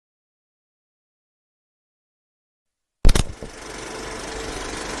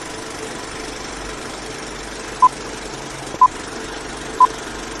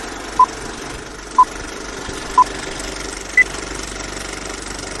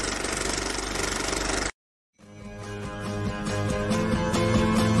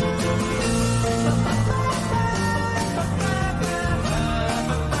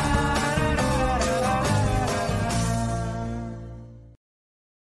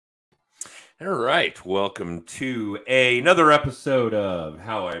All right, welcome to another episode of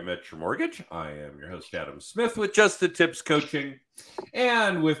How I Met Your Mortgage. I am your host, Adam Smith, with Just the Tips Coaching.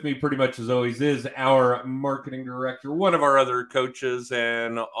 And with me, pretty much as always, is our marketing director, one of our other coaches,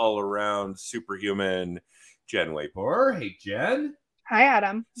 and all-around superhuman, Jen Waypor. Hey, Jen. Hi,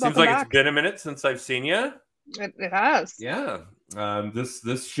 Adam. Seems Welcome like back. it's been a minute since I've seen you. It has. Yeah.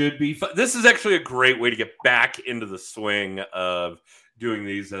 This should be fun. This is actually a great way to get back into the swing of doing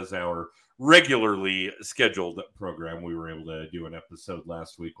these as our regularly scheduled program. We were able to do an episode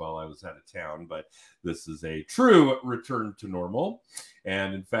last week while I was out of town, but this is a true return to normal.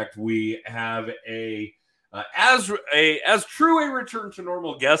 And in fact, we have as true a return to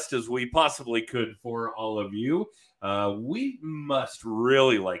normal guest as we possibly could for all of you. We must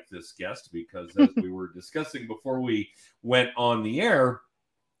really like this guest because, as we were discussing before we went on the air,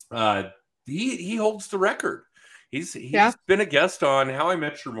 he holds the record. He's been a guest on How I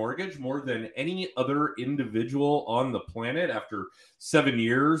Met Your Mortgage more than any other individual on the planet after 7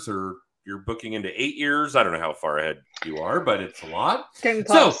 years, or you're booking into 8 years. I don't know how far ahead you are, but it's a lot. Getting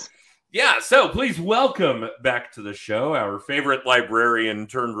close. So please welcome back to the show our favorite librarian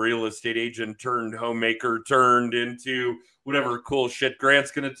turned real estate agent turned homemaker turned into whatever cool shit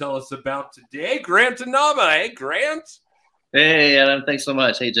Grant's going to tell us about today. Grant Inaba. Hey, Grant. Hey, Adam. Thanks so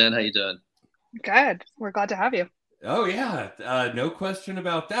much. Hey, Jen. How you doing? Good. We're glad to have you. Oh, yeah. No question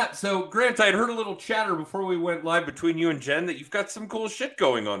about that. So, Grant, I had heard a little chatter before we went live between you and Jen that you've got some cool shit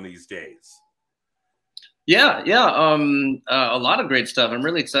going on these days. Yeah. A lot of great stuff. I'm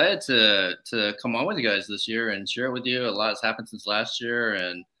really excited to come on with you guys this year and share it with you. A lot has happened since last year,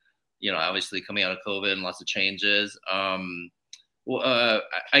 and obviously coming out of COVID and lots of changes. I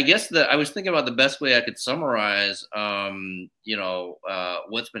guess that I was thinking about the best way I could summarize,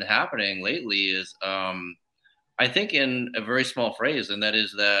 what's been happening lately is, I think in a very small phrase, and that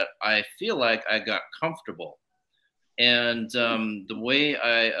is that I feel like I got comfortable. And the way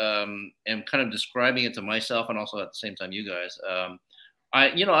I am kind of describing it to myself and also at the same time you guys,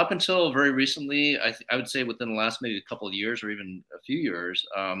 up until very recently, I would say within the last maybe a couple of years or even a few years,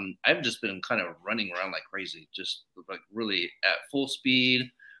 I've just been kind of running around like crazy, just like really at full speed,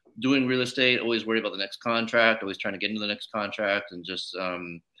 doing real estate, always worried about the next contract, always trying to get into the next contract, and just,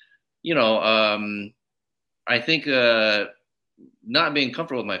 I think not being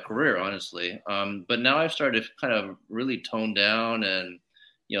comfortable with my career, honestly. But now I've started to kind of really tone down and,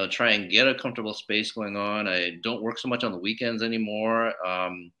 try and get a comfortable space going on. I don't work so much on the weekends anymore.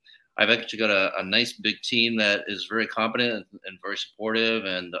 I've actually got a nice big team that is very competent and very supportive,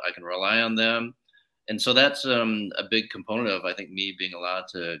 and I can rely on them. And so that's a big component of, I think, me being allowed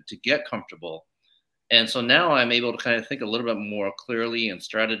to get comfortable. And so now I'm able to kind of think a little bit more clearly and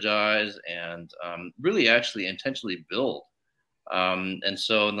strategize and really actually intentionally build. And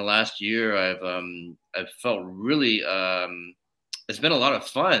so in the last year, I've felt really, it's been a lot of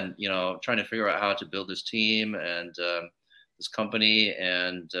fun, trying to figure out how to build this team and this company.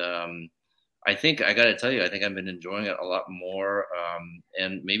 And I think I got to tell you, I think I've been enjoying it a lot more,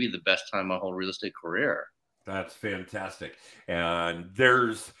 and maybe the best time of my whole real estate career. That's fantastic. And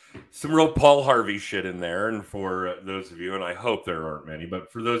there's some real Paul Harvey shit in there. And for those of you, and I hope there aren't many,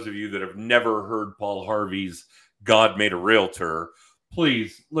 but for those of you that have never heard Paul Harvey's God Made a Realtor,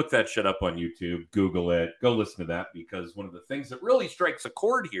 please look that shit up on YouTube, Google it, go listen to that, because one of the things that really strikes a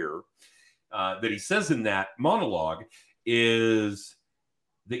chord here that he says in that monologue is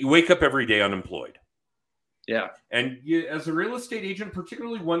that you wake up every day unemployed. Yeah. And you, as a real estate agent,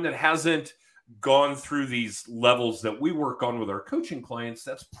 particularly one that hasn't gone through these levels that we work on with our coaching clients,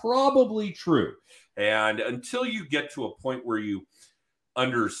 that's probably true. And until you get to a point where you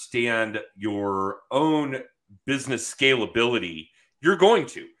understand your own business scalability, you're going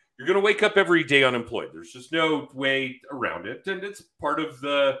to wake up every day unemployed. There's just no way around it. And it's part of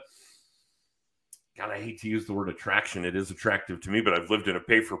the, God, I hate to use the word attraction. It is attractive to me, but I've lived in a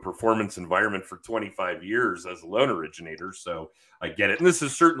pay-for-performance environment for 25 years as a loan originator, so I get it. And this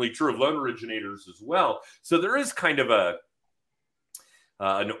is certainly true of loan originators as well. So there is kind of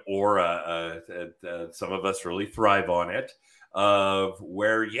an aura, some of us really thrive on it, of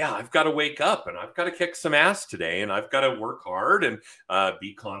where, I've got to wake up and I've got to kick some ass today, and I've got to work hard and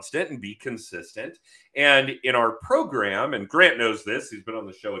be constant and be consistent. And in our program, and Grant knows this, he's been on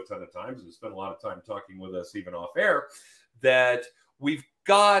the show a ton of times and spent a lot of time talking with us even off air, that we've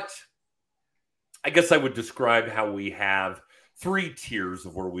got, I guess I would describe how we have 3 tiers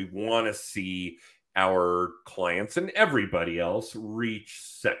of where we want to see our clients and everybody else reach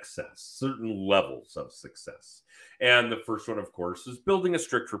success, certain levels of success. And the first one, of course, is building a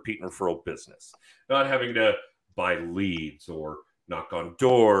strict repeat and referral business, not having to buy leads or knock on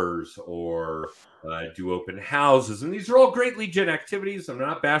doors or do open houses. And these are all great lead gen activities. I'm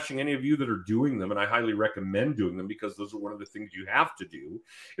not bashing any of you that are doing them, and I highly recommend doing them because those are one of the things you have to do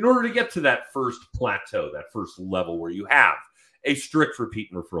in order to get to that first plateau, that first level where you have a strict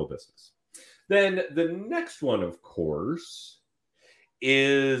repeat and referral business. Then the next one, of course,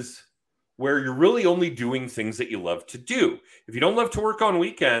 is where you're really only doing things that you love to do. If you don't love to work on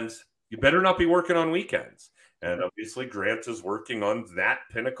weekends, you better not be working on weekends. And obviously, Grant is working on that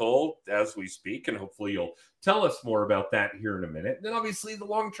pinnacle as we speak, and hopefully you'll tell us more about that here in a minute. And then obviously the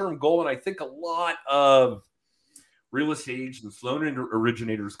long-term goal, and I think a lot of real estate agents, loan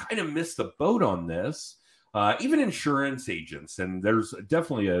originators kind of miss the boat on this, even insurance agents, and there's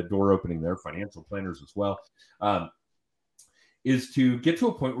definitely a door opening there, financial planners as well, is to get to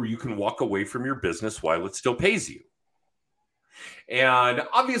a point where you can walk away from your business while it still pays you. And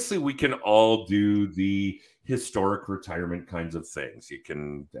obviously we can all do the historic retirement kinds of things. You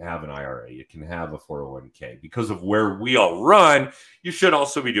can have an IRA, you can have a 401k. Because of where we all run, you should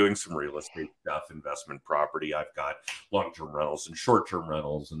also be doing some real estate stuff, investment property. I've got long-term rentals and short-term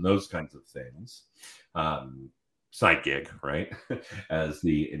rentals and those kinds of things. Side gig, right? As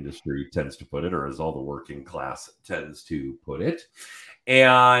the industry tends to put it, or as all the working class tends to put it.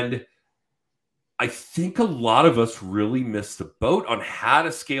 And I think a lot of us really miss the boat on how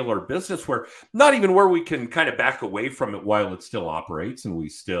to scale our business, where not even where we can kind of back away from it while it still operates and we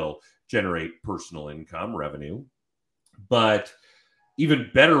still generate personal income revenue, but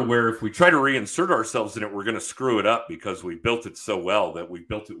even better where if we try to reinsert ourselves in it, we're going to screw it up because we built it so well that we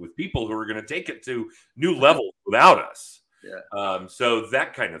built it with people who are going to take it to new levels without us. Yeah. So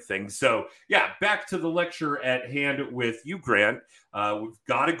that kind of thing. So yeah, back to the lecture at hand with you, Grant. We've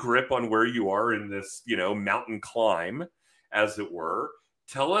got a grip on where you are in this, mountain climb, as it were.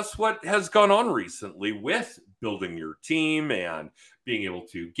 Tell us what has gone on recently with building your team and being able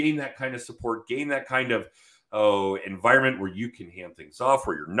to gain that kind of support, gain that kind of environment where you can hand things off,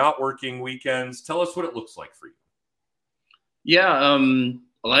 where you're not working weekends. Tell us what it looks like for you. Yeah,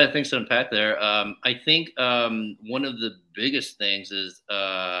 a lot of things to unpack there. I think one of the biggest things is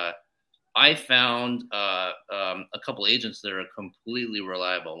I found a couple agents that are completely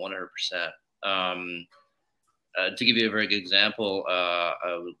reliable, 100%. To give you a very good example,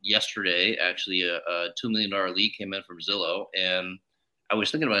 yesterday, actually, a $2 million lead came in from Zillow, and I was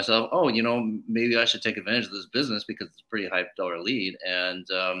thinking to myself, maybe I should take advantage of this business because it's a pretty high dollar lead. And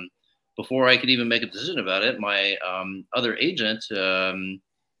before I could even make a decision about it, my other agent,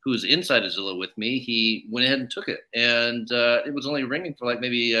 who's inside of Zillow with me, he went ahead and took it. And it was only ringing for like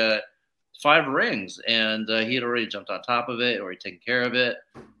maybe 5 rings. And he had already jumped on top of it, already taken care of it.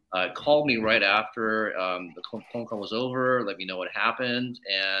 Called me right after the phone call was over, let me know what happened.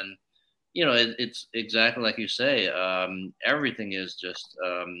 And it's exactly like you say. Everything is just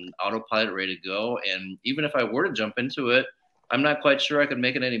autopilot, ready to go. And even if I were to jump into it, I'm not quite sure I could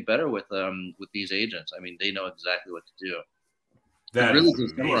make it any better with these agents. I mean, they know exactly what to do. That really to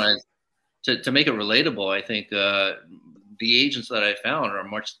summarize, to make it relatable, I think the agents that I found are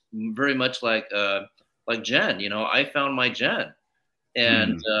very much like Jen. I found my Jen.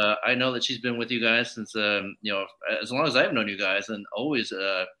 And I know that she's been with you guys since as long as I've known you guys, and always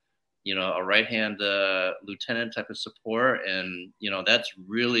a right-hand lieutenant type of support. And, that's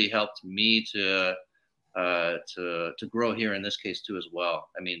really helped me to grow here in this case too, as well.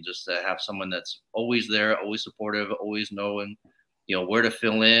 I mean, just to have someone that's always there, always supportive, always knowing, where to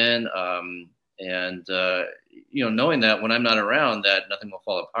fill in. And knowing that when I'm not around, that nothing will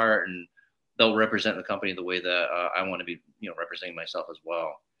fall apart, and they'll represent the company the way that I want to be, representing myself as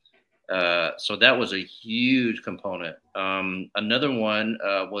well. So that was a huge component. Another one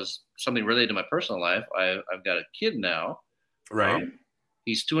was something related to my personal life. I've got a kid now. Right.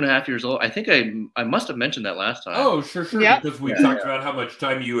 He's 2.5 years old. I think I must have mentioned that last time. Oh, sure. Yeah. Because we talked about how much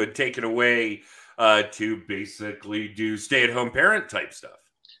time you had taken away to basically do stay-at-home parent type stuff.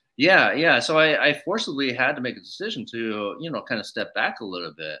 Yeah. So I forcibly had to make a decision to, kind of step back a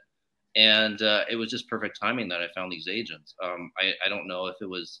little bit. And it was just perfect timing that I found these agents. I don't know if it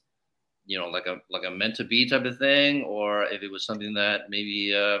was, like a meant to be type of thing, or if it was something that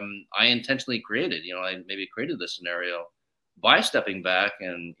maybe I intentionally created. I maybe created this scenario by stepping back,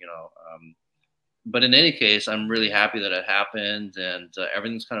 and but in any case, I'm really happy that it happened, and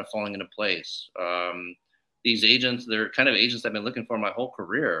everything's kind of falling into place. These agents, they're kind of agents I've been looking for my whole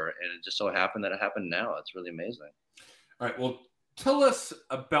career, and it just so happened that it happened now. It's really amazing. All right, well, tell us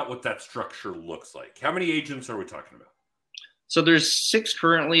about what that structure looks like. How many agents are we talking about? So there's 6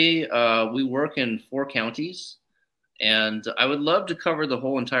 currently. We work in 4 counties, And I would love to cover the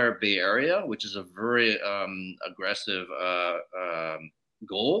whole entire Bay Area, which is a very aggressive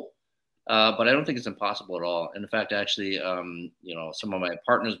goal. But I don't think it's impossible at all. And in fact, actually, some of my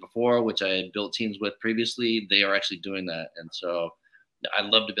partners before, which I had built teams with previously, they are actually doing that. And so I'd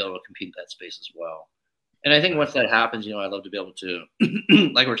love to be able to compete in that space as well. And I think once that happens, I'd love to be able to,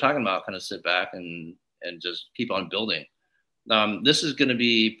 like we're talking about, kind of sit back and just keep on building. This is going to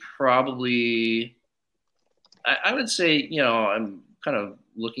be probably, I would say, I'm kind of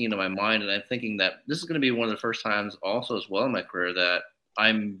looking into my mind and I'm thinking that this is going to be one of the first times also as well in my career that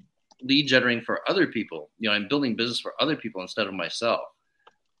I'm lead generating for other people. I'm building business for other people instead of myself.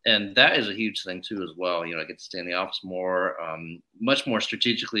 And that is a huge thing too, as well. I get to stay in the office more, much more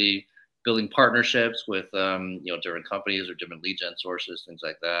strategically building partnerships with, different companies or different lead gen sources, things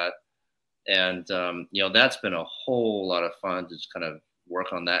like that. And, that's been a whole lot of fun to just kind of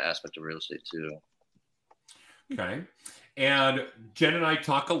work on that aspect of real estate too. Okay. And Jen and I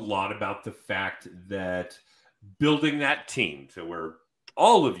talk a lot about the fact that building that team to where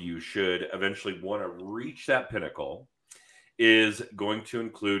all of you should eventually want to reach that pinnacle is going to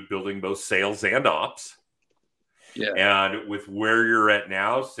include building both sales and ops. Yeah. And with where you're at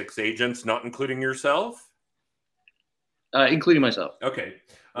now, 6 agents, not including yourself? Including myself. Okay.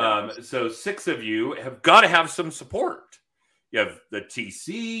 Yeah. So 6 of you have got to have some support. You have the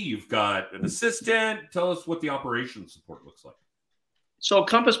TC, you've got an assistant. Tell us what the operations support looks like. So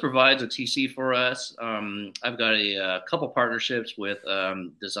Compass provides a TC for us. I've got a couple partnerships with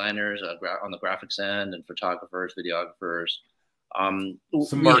designers on the graphics end and photographers, videographers.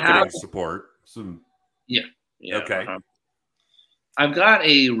 Some marketing support. Yeah. Okay. I've got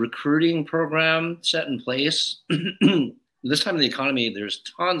a recruiting program set in place. This time in the economy, there's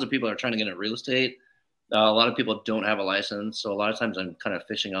tons of people that are trying to get into real estate. A lot of people don't have a license. So a lot of times I'm kind of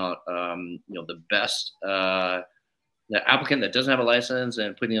fishing out, the best the applicant that doesn't have a license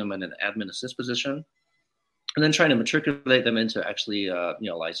and putting them in an admin assist position, and then trying to matriculate them into actually,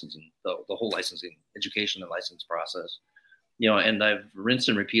 licensing, the whole licensing, education and license process, and I've rinsed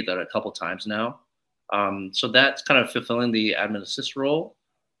and repeat that a couple times now. So that's kind of fulfilling the admin assist role.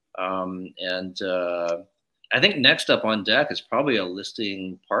 I think next up on deck is probably a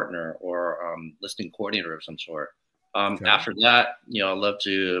listing partner or listing coordinator of some sort. Okay. After that, I'd love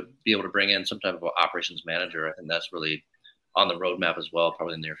to be able to bring in some type of operations manager. I think that's really on the roadmap as well,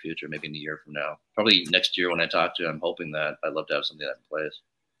 probably in the near future, maybe in a year from now. Probably next year when I talk to you, I'm hoping that I'd love to have something like that in place.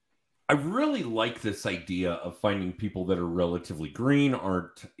 I really like this idea of finding people that are relatively green,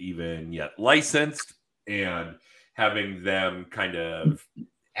 aren't even yet licensed, and having them kind of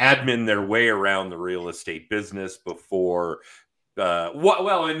admin their way around the real estate business before,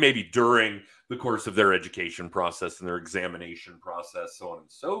 and maybe during the course of their education process and their examination process, so on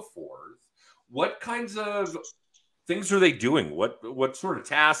and so forth. What kinds of things are they doing? What sort of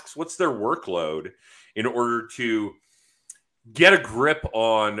tasks? What's their workload in order to get a grip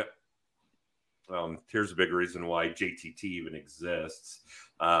on? Here's a big reason why JTT even exists.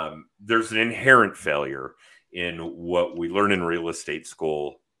 There's an inherent failure in what we learn in real estate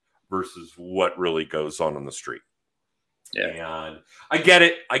school versus what really goes on the street. Yeah. And I get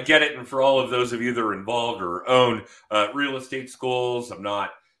it. And for all of those of you that are involved or own real estate schools, I'm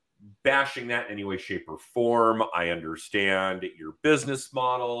not bashing that in any way, shape, or form. I understand your business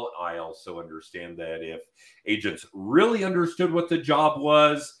model. I also understand that if agents really understood what the job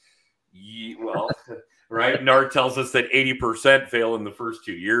was, right? NAR tells us that 80% fail in the first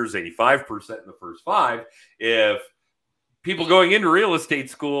 2 years, 85% in the first 5. If people going into real estate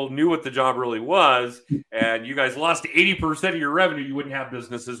school knew what the job really was, and you guys lost 80% of your revenue, you wouldn't have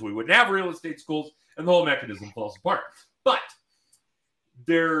businesses, we wouldn't have real estate schools, and the whole mechanism falls apart. But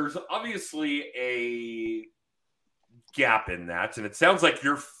there's obviously a gap in that, and it sounds like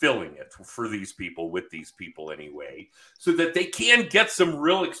you're filling it for these people, with these people anyway, so that they can get some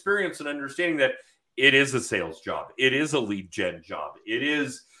real experience and understanding that it is a sales job, it is a lead gen job, it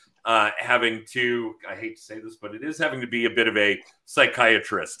is having to, I hate to say this, but it is having to be a bit of a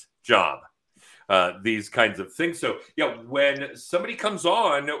psychiatrist job, these kinds of things. So yeah, when somebody comes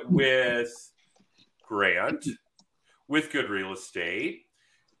on with Grant, with Good Real Estate,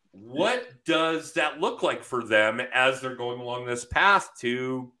 what does that look like for them as they're going along this path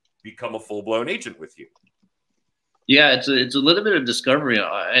to become a full-blown agent with you? Yeah, it's a little bit of discovery.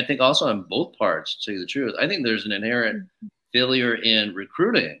 I think also on both parts, to tell you the truth. I think there's an inherent failure in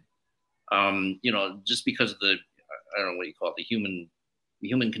recruiting, just because of the, I don't know what you call it, the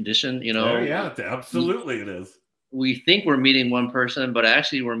human condition, Oh, yeah, absolutely it is. We think we're meeting one person, but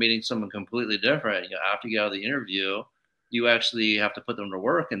actually we're meeting someone completely different. After you get out of the interview, you actually have to put them to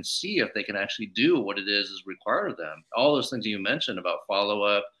work and see if they can actually do what it is required of them. All those things you mentioned about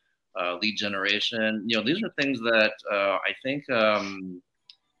follow-up, lead generation, these are things that I think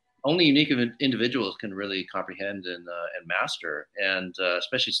only unique individuals can really comprehend and master. And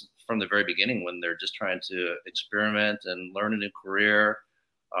especially from the very beginning when they're just trying to experiment and learn a new career,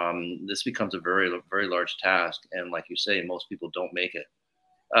 this becomes a very, very large task. And like you say, most people don't make it.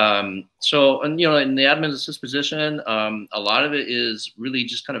 So, in the admin assist position, a lot of it is really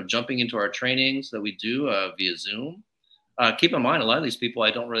just kind of jumping into our trainings that we do via Zoom. Keep in mind, a lot of these people I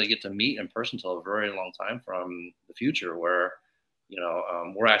don't really get to meet in person until a very long time from the future, where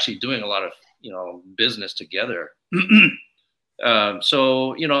we're actually doing a lot of business together.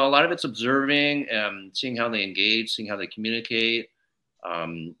 So a lot of it's observing and seeing how they engage, seeing how they communicate.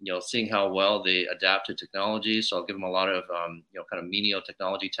 Seeing how well they adapt to technology. So I'll give them a lot of, kind of menial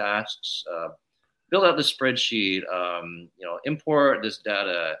technology tasks, build out the spreadsheet, import this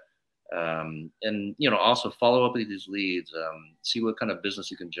data, and, also follow up with these leads, see what kind of business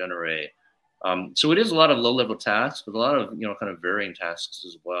you can generate. So it is a lot of low level tasks, but a lot of, kind of varying tasks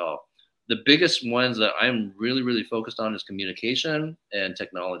as well. The biggest ones that I'm really, really focused on is communication and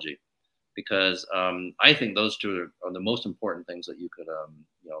technology. Because I think those two are the most important things that you could,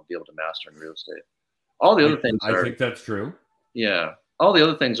 be able to master in real estate. All the other things I think that's true. Yeah. All the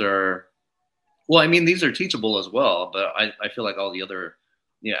other things are, well, I mean, these are teachable as well, but I feel like all the other,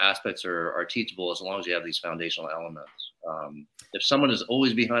 aspects are teachable as long as you have these foundational elements. If someone is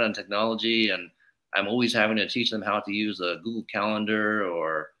always behind on technology and I'm always having to teach them how to use a Google Calendar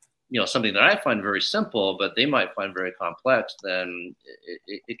or something that I find very simple, but they might find very complex, then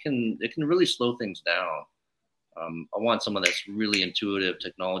it can really slow things down. I want someone that's really intuitive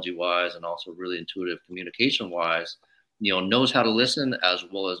technology-wise and also really intuitive communication-wise, knows how to listen as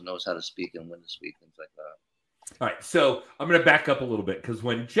well as knows how to speak and when to speak, things like that. All right, so I'm going to back up a little bit because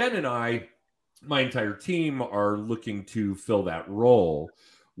when Jen and I, my entire team, are looking to fill that role,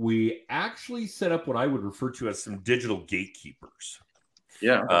 we actually set up what I would refer to as some digital gatekeepers.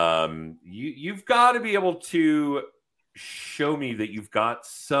 Yeah. You've got to be able to show me that you've got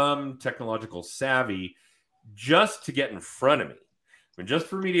some technological savvy just to get in front of me. I mean, just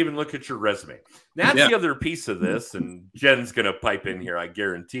for me to even look at your resume. That's the other piece of this, and Jen's going to pipe in here, I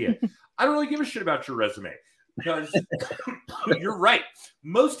guarantee it. I don't really give a shit about your resume because you're right.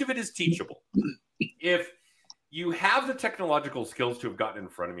 Most of it is teachable. If you have the technological skills to have gotten in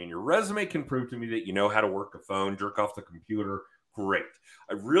front of me and your resume can prove to me that you know how to work a phone, jerk off the computer, great.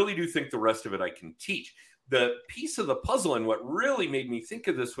 I really do think the rest of it I can teach. The piece of the puzzle and what really made me think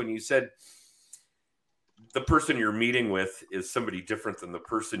of this when you said the person you're meeting with is somebody different than the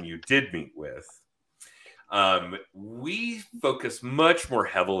person you did meet with. We focus much more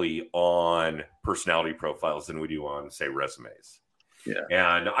heavily on personality profiles than we do on, say, resumes. Yeah.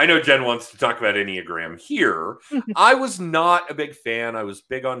 And I know Jen wants to talk about Enneagram here. I was not a big fan. I was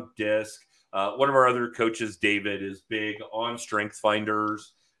big on DISC. One of our other coaches, David, is big on Strength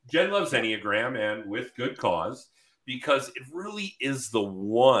Finders. Jen loves Enneagram, and with good cause, because it really is the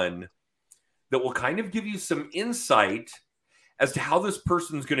one that will kind of give you some insight as to how this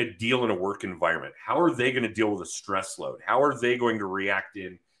person's going to deal in a work environment. How are they going to deal with a stress load? How are they going to react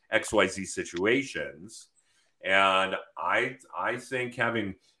in XYZ situations? And I think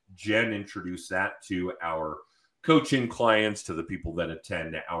having Jen introduce that to our coaching clients, to the people that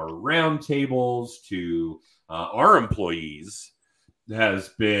attend our roundtables, to our employees, has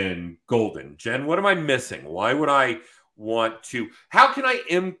been golden. Jen, what am I missing? Why would I want to? How can I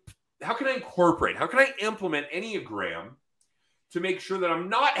incorporate? How can I implement Enneagram to make sure that I'm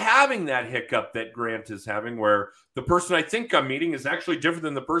not having that hiccup that Grant is having, where the person I think I'm meeting is actually different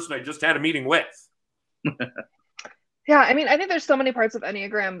than the person I just had a meeting with? Yeah, I mean, I think there's so many parts of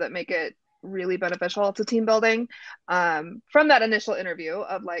Enneagram that make it really beneficial to team building. From that initial interview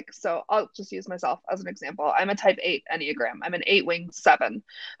of so I'll just use myself as an example. I'm a type 8 Enneagram. I'm an 8 wing 7,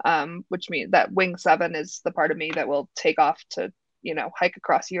 which means that wing 7 is the part of me that will take off to, hike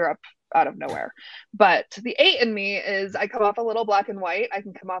across Europe out of nowhere. But the 8 in me is I come off a little black and white. I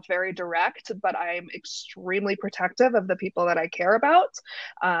can come off very direct, but I'm extremely protective of the people that I care about.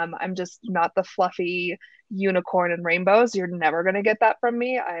 I'm just not the fluffy unicorn and rainbows. You're never going to get that from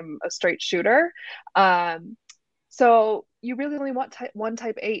me. I'm a straight shooter. So you really only want one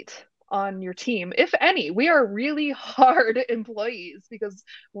type 8 on your team, if any. We are really hard employees because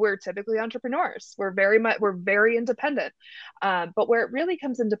we're typically entrepreneurs. We're very independent. But where it really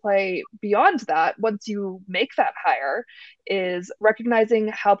comes into play beyond that, once you make that hire, is recognizing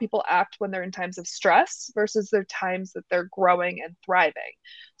how people act when they're in times of stress versus their times that they're growing and thriving.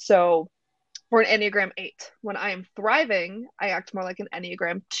 So or an Enneagram 8. When I am thriving, I act more like an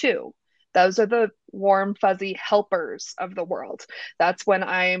Enneagram 2. Those are the warm, fuzzy helpers of the world. That's when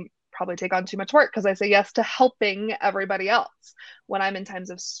I probably take on too much work because I say yes to helping everybody else. When I'm in times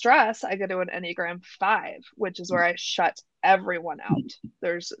of stress, I go to an Enneagram 5, which is where I shut everyone out.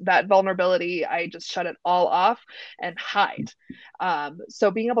 There's that vulnerability. I just shut it all off and hide.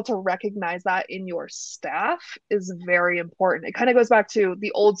 So being able to recognize that in your staff is very important. It kind of goes back to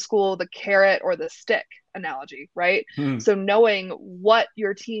the old school, the carrot or the stick analogy, right? So knowing what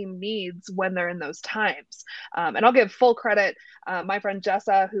your team needs when they're in those times. And I'll give full credit. My friend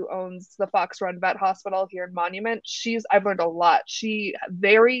Jessa, who owns the Fox Run Vet Hospital here in Monument, I've learned a lot. She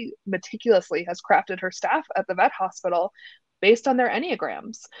very meticulously has crafted her staff at the vet hospital based on their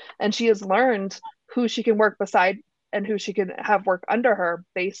Enneagrams. And she has learned who she can work beside and who she can have work under her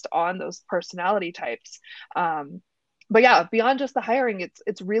based on those personality types. But yeah, beyond just the hiring,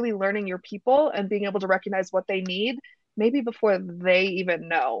 it's really learning your people and being able to recognize what they need, maybe before they even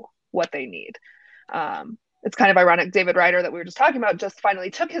know what they need. It's kind of ironic. David Ryder, that we were just talking about, just finally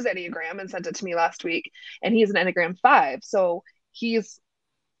took his Enneagram and sent it to me last week, and he's an Enneagram 5. So he's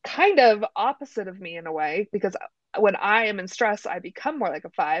kind of opposite of me in a way, because when I am in stress, I become more like a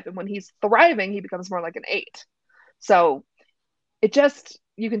 5, and when he's thriving, he becomes more like an 8. So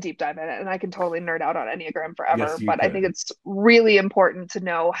you can deep dive in it, and I can totally nerd out on Enneagram forever. Yes, but I think it's really important to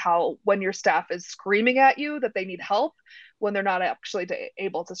know how, when your staff is screaming at you that they need help, when they're not actually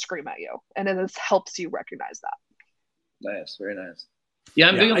able to scream at you. And this helps you recognize that. Nice. Very nice. Yeah,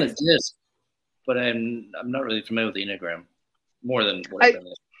 I'm big on the disc, but I'm not really familiar with the Enneagram more than what I've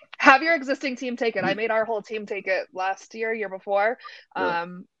been. Have your existing team take it. I made our whole team take it last year before.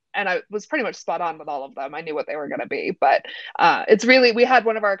 And I was pretty much spot on with all of them. I knew what they were going to be, but it's really, we had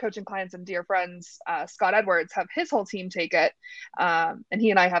one of our coaching clients and dear friends, Scott Edwards, have his whole team take it. And he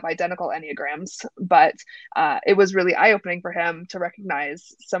and I have identical Enneagrams, but it was really eye-opening for him to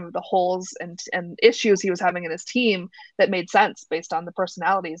recognize some of the holes and issues he was having in his team that made sense based on the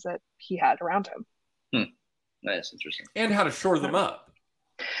personalities that he had around him. Nice. Interesting. And how to shore them up.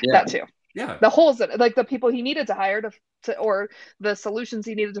 That too. Yeah. The holes that, like the people he needed to hire to or the solutions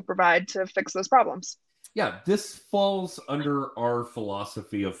he needed to provide to fix those problems. Yeah, this falls under our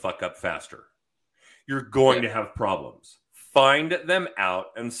philosophy of fuck up faster. You're going to have problems. Find them out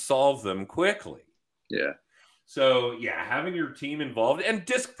and solve them quickly. Yeah. So, yeah, having your team involved, and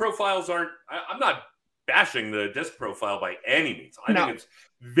disc profiles I'm not bashing the disc profile by any means. I think it's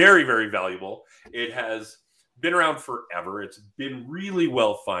very, very valuable. It has been around forever. It's been really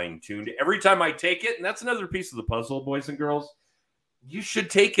well fine-tuned. Every time I take it, and that's another piece of the puzzle, boys and girls, you should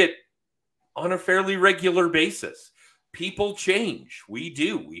take it on a fairly regular basis. People change. We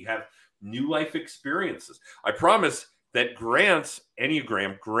do. We have new life experiences. I promise that Grant's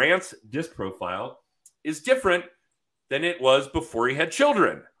disc profile is different than it was before he had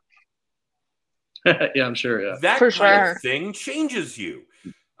children. Yeah, I'm sure. Yeah, that kind of thing changes you.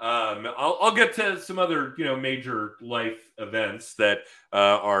 I'll get to some other, major life events that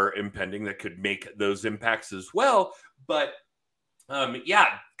are impending that could make those impacts as well. But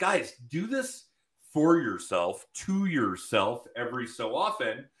guys, do this for yourself, to yourself every so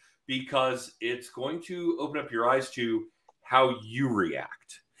often, because it's going to open up your eyes to how you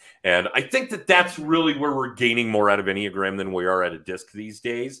react. And I think that that's really where we're gaining more out of Enneagram than we are at a disc these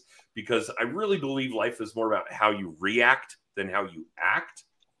days, because I really believe life is more about how you react than how you act.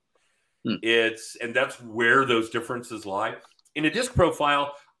 And that's where those differences lie. In a disc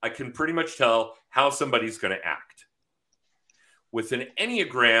profile, I can pretty much tell how somebody's going to act. With an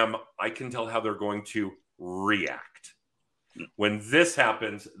Enneagram, I can tell how they're going to react. When this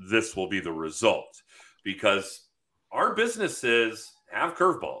happens, this will be the result, because our businesses have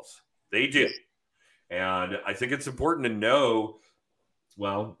curveballs. They do. And I think it's important to know,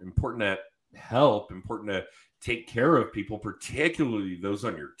 important to help, important to take care of people, particularly those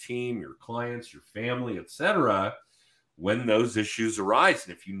on your team, your clients, your family, etc., when those issues arise.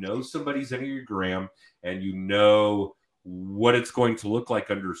 And if you know somebody's Enneagram and you know what it's going to look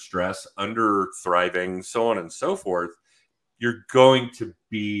like under stress, under thriving, so on and so forth, you're going to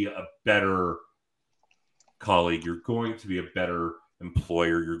be a better colleague. You're going to be a better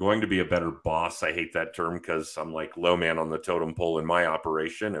employer. You're going to be a better boss. I hate that term because I'm like low man on the totem pole in my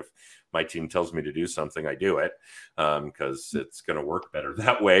operation. If my team tells me to do something, I do it because it's going to work better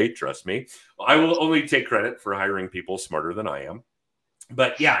that way. Trust me. I will only take credit for hiring people smarter than I am.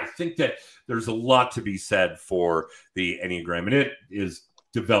 But yeah, I think that there's a lot to be said for the Enneagram, and it is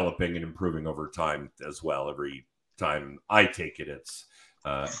developing and improving over time as well. Every time I take it, it's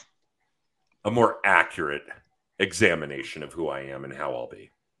a more accurate examination of who I am and how I'll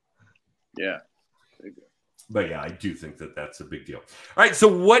be. Yeah. But yeah, I do think that that's a big deal. All right, so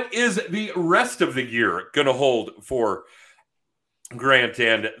what is the rest of the year going to hold for Grant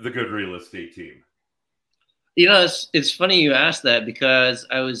and the Good Real Estate team? It's funny you asked that, because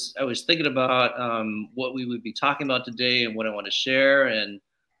I was thinking about what we would be talking about today and what I want to share, and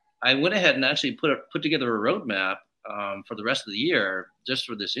I went ahead and actually put together a roadmap for the rest of the year just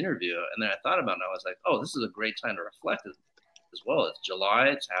for this interview. And then I thought about it, and I was like, oh, this is a great time to reflect as well. It's July.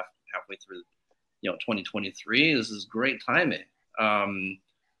 It's halfway through 2023. This is great timing.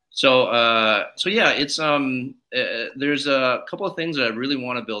 So yeah, it's there's a couple of things that I really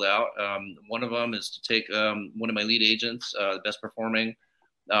want to build out. One of them is to take one of my lead agents, the best performing.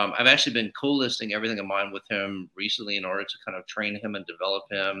 I've actually been co-listing everything of mine with him recently in order to kind of train him and develop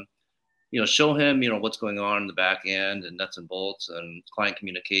him, show him, what's going on in the back end and nuts and bolts and client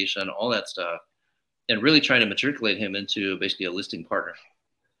communication, all that stuff, and really trying to matriculate him into basically a listing partner.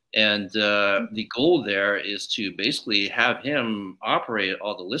 And the goal there is to basically have him operate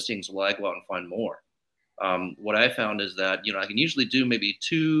all the listings while I go out and find more. What I found is that, I can usually do maybe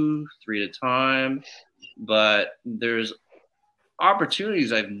 2, 3 at a time, but there's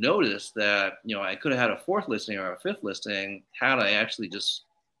opportunities I've noticed that, I could have had a 4th listing or a 5th listing had I actually just,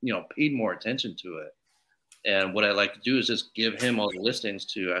 paid more attention to it. And what I like to do is just give him all the listings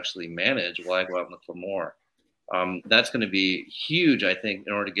to actually manage while I go out and look for more. That's going to be huge, I think,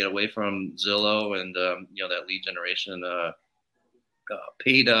 in order to get away from Zillow and, that lead generation,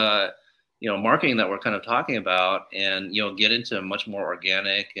 paid, marketing that we're kind of talking about, and, get into much more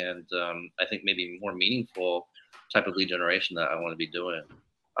organic and I think maybe more meaningful type of lead generation that I want to be doing.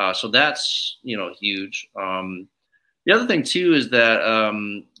 So that's, huge. The other thing too is that,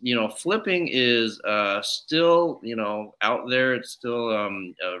 flipping is still, out there. It's still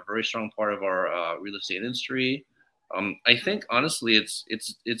a very strong part of our real estate industry. I think honestly, it's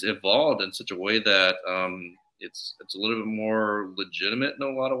evolved in such a way that it's a little bit more legitimate in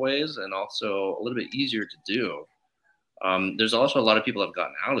a lot of ways, and also a little bit easier to do. There's also a lot of people that have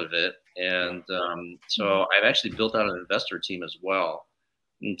gotten out of it, and so I've actually built out an investor team as well,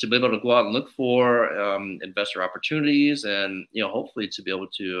 and to be able to go out and look for investor opportunities, and hopefully to be able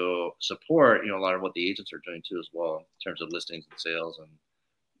to support a lot of what the agents are doing too as well, in terms of listings and sales, and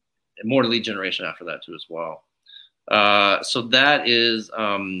more lead generation after that too as well. So that is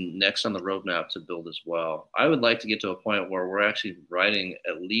next on the roadmap to build as well. I would like to get to a point where we're actually writing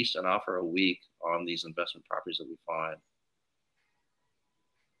at least an offer a week on these investment properties that we find.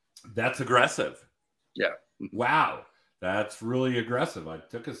 That's aggressive. Yeah. Wow. That's really aggressive. I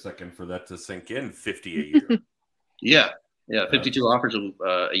took a second for that to sink in. 50 a year. Yeah. 52 offers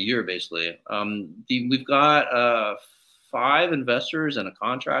a year, basically. We've got 5 investors and a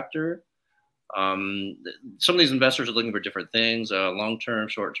contractor. Some of these investors are looking for different things: long-term,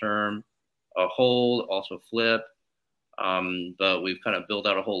 short-term, a hold, also flip. But we've kind of built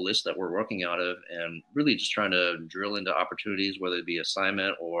out a whole list that we're working out of, and really just trying to drill into opportunities, whether it be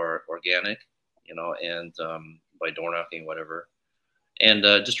assignment or organic, and by door knocking, whatever, and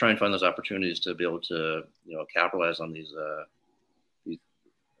just try and find those opportunities to be able to, capitalize on these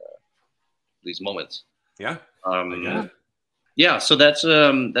moments. Yeah. Yeah. So that's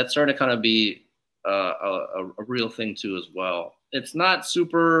starting to kind of be a real thing too as well. It's not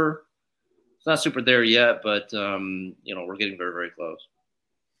super there yet, but we're getting very, very close.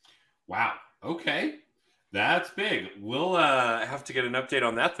 Wow. Okay. That's big. We'll have to get an update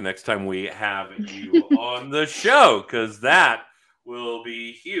on that the next time we have you on the show, because that will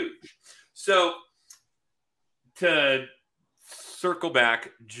be huge. So to circle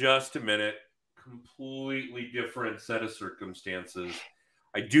back just a minute, completely different set of circumstances.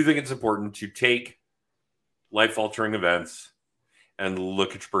 I do think it's important to take life-altering events and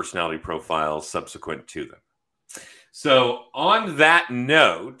look at your personality profiles subsequent to them. So on that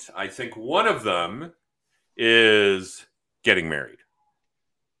note, I think one of them is getting married.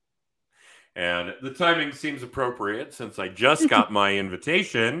 And the timing seems appropriate since I just got my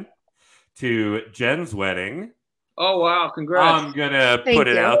invitation to Jen's wedding. Oh, wow. Congrats. I'm going to put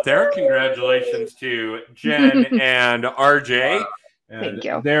it out there. Congratulations to Jen and RJ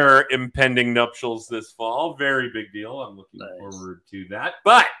and their impending nuptials this fall. Very big deal. I'm looking forward to that.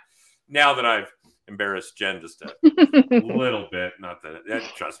 But now that I've embarrassed Jen just a little bit, not that,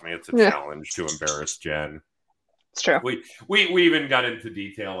 trust me, it's a challenge to embarrass Jen. It's true. We even got into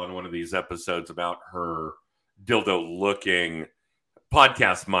detail on one of these episodes about her dildo-looking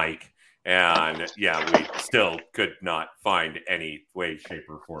podcast mic. And yeah, we still could not find any way, shape,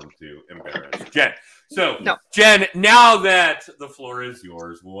 or form to embarrass Jen. So, Jen, now that the floor is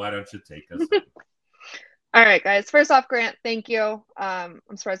yours, why don't you take us home? All right, guys. First off, Grant, thank you. I'm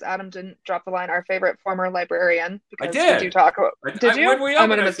surprised Adam didn't drop the line, our favorite former librarian. I Because did. We do talk about. Did you? When we I opened,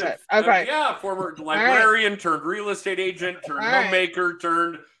 might have I missed said, it. Okay. yeah, former librarian turned real estate agent, turned All right. homemaker,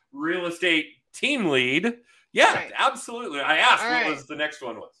 turned real estate team lead. Yeah, Right. absolutely. I asked All what right. was the next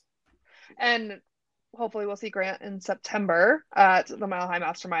one was. And hopefully we'll see Grant in September at the Mile High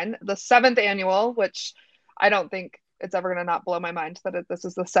Mastermind, the 7th annual, which I don't think it's ever going to not blow my mind that this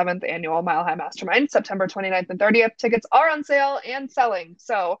is the 7th annual Mile High Mastermind, September 29th and 30th. Tickets are on sale and selling.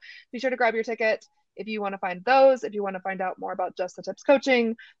 So be sure to grab your ticket if you want to find those, if you want to find out more about Just the Tips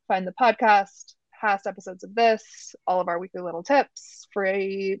coaching, find the podcast, past episodes of this, all of our weekly little tips,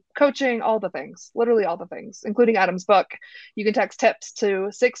 free coaching, all the things, literally all the things, including Adam's book. You can text tips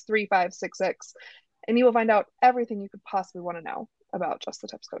to 63566 and you will find out everything you could possibly want to know about Just the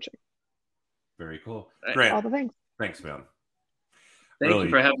Tips coaching. Very cool. Grant, all the things. Thanks, man. Thank you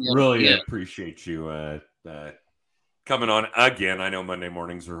for having me. Really appreciate you coming on again. I know Monday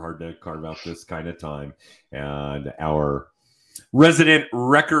mornings are hard to carve out this kind of time, and our resident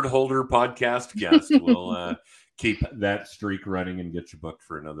record holder podcast guest will keep that streak running and get you booked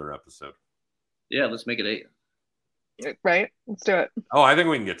for another episode. Yeah, let's make it 8. Right? Let's do it. Oh, I think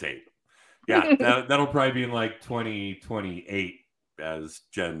we can get to 8. Yeah, that'll probably be in like 2028 as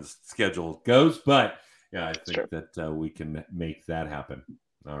Jen's schedule goes, but yeah, I think that we can make that happen.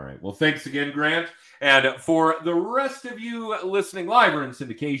 All right. Well, thanks again, Grant. And for the rest of you listening live or in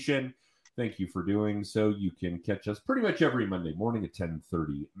syndication, thank you for doing so. You can catch us pretty much every Monday morning at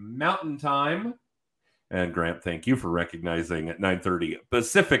 10:30 Mountain Time. And Grant, thank you for recognizing at 9:30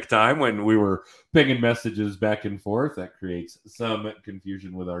 Pacific Time when we were pinging messages back and forth. That creates some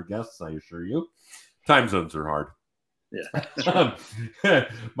confusion with our guests, I assure you. Time zones are hard. Yeah.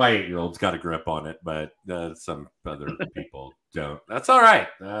 My 8-year-old's got a grip on it, but some other people don't. That's all right.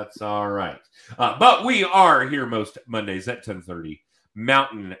 That's all right. But we are here most Mondays at 10:30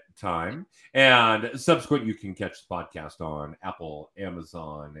 Mountain Time. And subsequent, you can catch the podcast on Apple,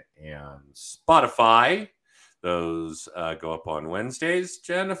 Amazon, and Spotify. Those go up on Wednesdays,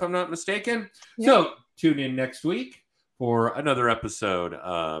 Jen, if I'm not mistaken. Yep. So tune in next week for another episode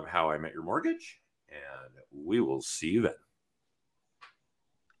of How I Met Your Mortgage. And we will see you then.